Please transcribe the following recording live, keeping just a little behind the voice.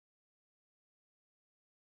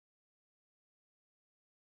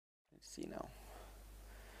Let's see now.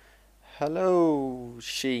 Hello,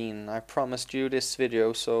 Sheen. I promised you this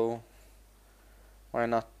video, so why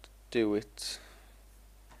not do it?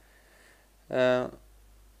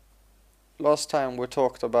 Last time we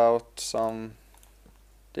talked about some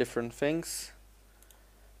different things,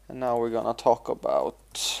 and now we're gonna talk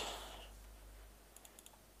about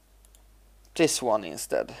this one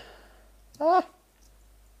instead.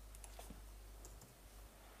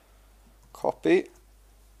 Copy,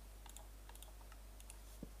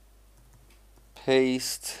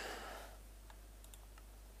 paste,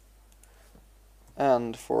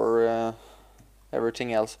 and for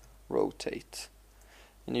everything else, rotate.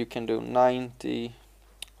 And you can do 90,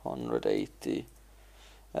 180,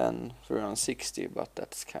 and 360, but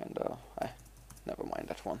that's kinda, never mind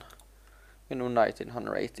that one. You can do 90 and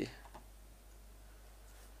 180.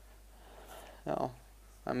 Now,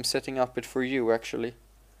 I'm setting up it for you actually.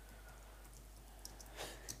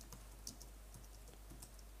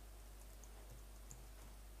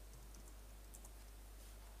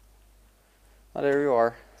 Oh, there you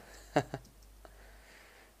are.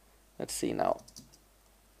 Let's see now.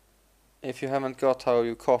 If you haven't got how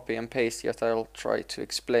you copy and paste yet, I'll try to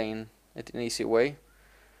explain it in an easy way.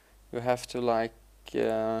 You have to, like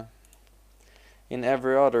in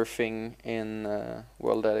every other thing in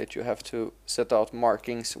WorldEdit, you have to set out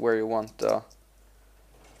markings where you want the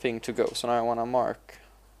thing to go. So now I want to mark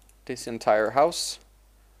this entire house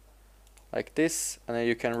like this, and then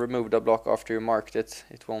you can remove the block after you marked it.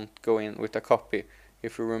 It won't go in with a copy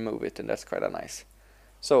if you remove it, and that's quite nice.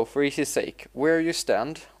 So for easy sake, where you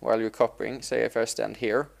stand while you're copying, say if I stand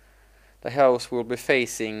here, the house will be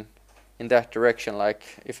facing in that direction. Like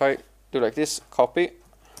if I do like this, copy,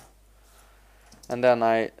 and then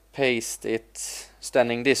I paste it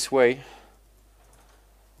standing this way,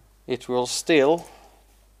 it will still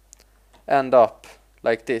end up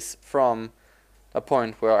like this from the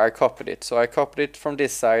point where I copied it. So I copied it from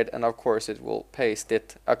this side, and of course it will paste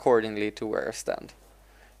it accordingly to where I stand.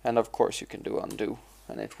 And of course you can do undo,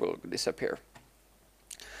 and it will disappear.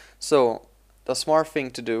 So the smart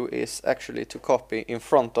thing to do is actually to copy in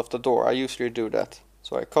front of the door. I usually do that.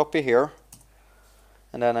 So I copy here,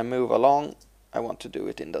 and then I move along. I want to do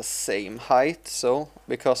it in the same height. So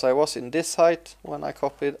because I was in this height when I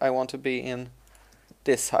copied, I want to be in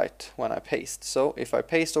this height when I paste. So if I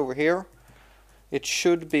paste over here, it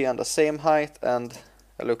should be on the same height, and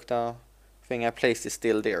look, the thing I placed is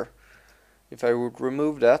still there. If I would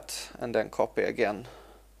remove that and then copy again,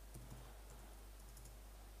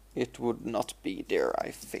 it would not be there,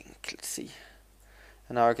 I think. Let's see.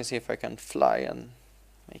 And now I can see if I can fly and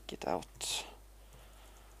make it out.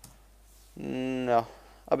 No,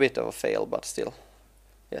 a bit of a fail, but still.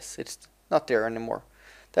 Yes, it's not there anymore.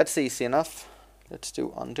 That's easy enough. Let's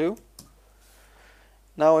do undo.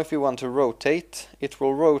 Now if you want to rotate, it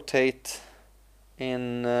will rotate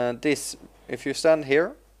in this. If you stand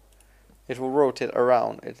here, it will rotate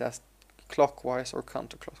around. It has clockwise or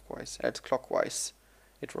counterclockwise. It's clockwise.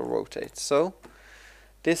 It will rotate. So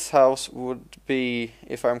this house would be,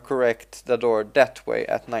 if I'm correct, the door that way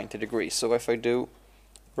at 90 degrees. So if I do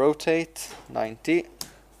rotate 90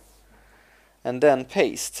 and then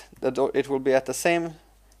paste, the door, it will be at the same.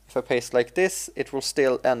 If I paste like this, it will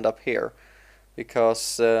still end up here,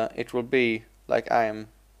 because it will be like I'm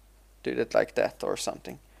did it like that or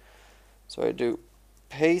something. So I do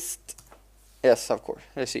paste. Yes, of course.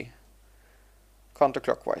 Let's see.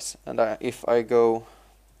 Counterclockwise. And if I go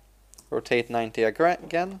rotate 90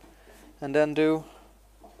 again and then do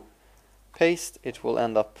paste, it will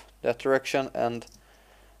end up that direction. And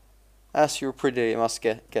as you pretty much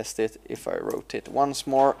guessed it, if I rotate once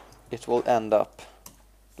more, it will end up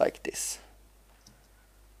like this.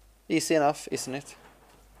 Easy enough, isn't it?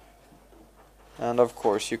 And of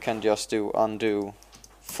course you can just do undo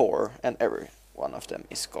 4 and every one of them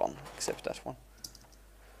is gone except that one.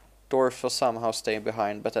 Doors will somehow stay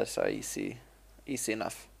behind, but that's easy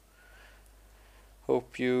enough.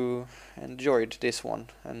 Hope you enjoyed this one,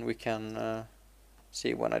 and we can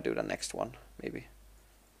see when I do the next one, maybe.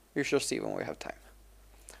 We shall see when we have time.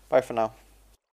 Bye for now.